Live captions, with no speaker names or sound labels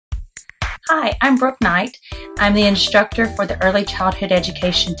Hi, I'm Brooke Knight. I'm the instructor for the Early Childhood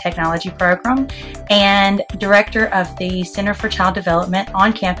Education Technology Program and director of the Center for Child Development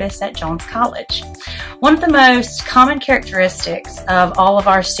on campus at Jones College. One of the most common characteristics of all of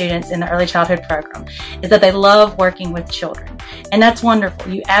our students in the Early Childhood program is that they love working with children. And that's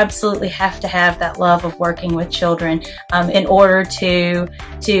wonderful. You absolutely have to have that love of working with children in order to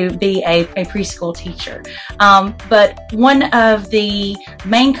be a preschool teacher. But one of the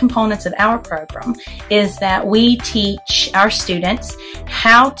main components of our program is that we teach our students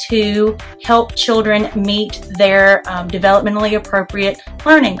how to help children meet their developmentally appropriate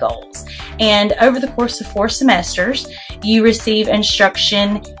learning goals. And over the course of 4 semesters, you receive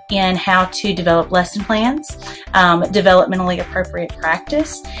instruction in how to develop lesson plans, developmentally appropriate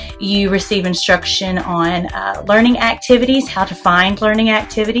practice. You receive instruction on learning activities, how to find learning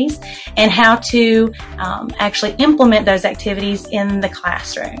activities, and how to actually implement those activities in the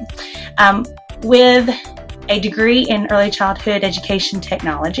classroom. With a degree in early childhood education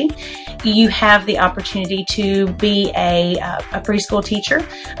technology, you have the opportunity to be a preschool teacher,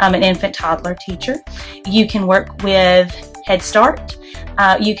 an infant toddler teacher. You can work with Head Start.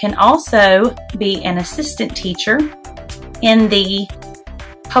 You can also be an assistant teacher in the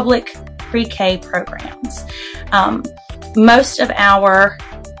public pre-K programs. Most of our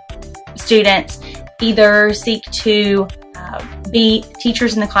students either seek to be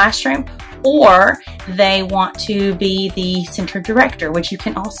teachers in the classroom, or they want to be the center director, which you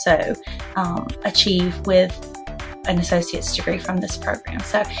can also achieve with an associate's degree from this program.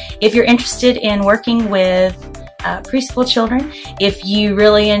 So if you're interested in working with preschool children, if you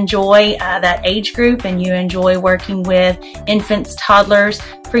really enjoy that age group and you enjoy working with infants, toddlers,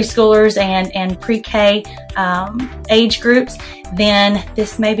 preschoolers, and pre-K age groups, then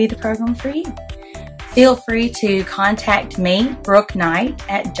this may be the program for you. Feel free to contact me, Brooke Knight,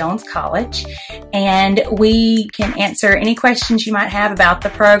 at Jones College, and we can answer any questions you might have about the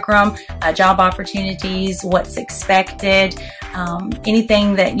program, job opportunities, what's expected,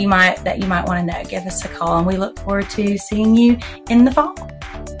 anything that you might want to know. Give us a call, and we look forward to seeing you in the fall.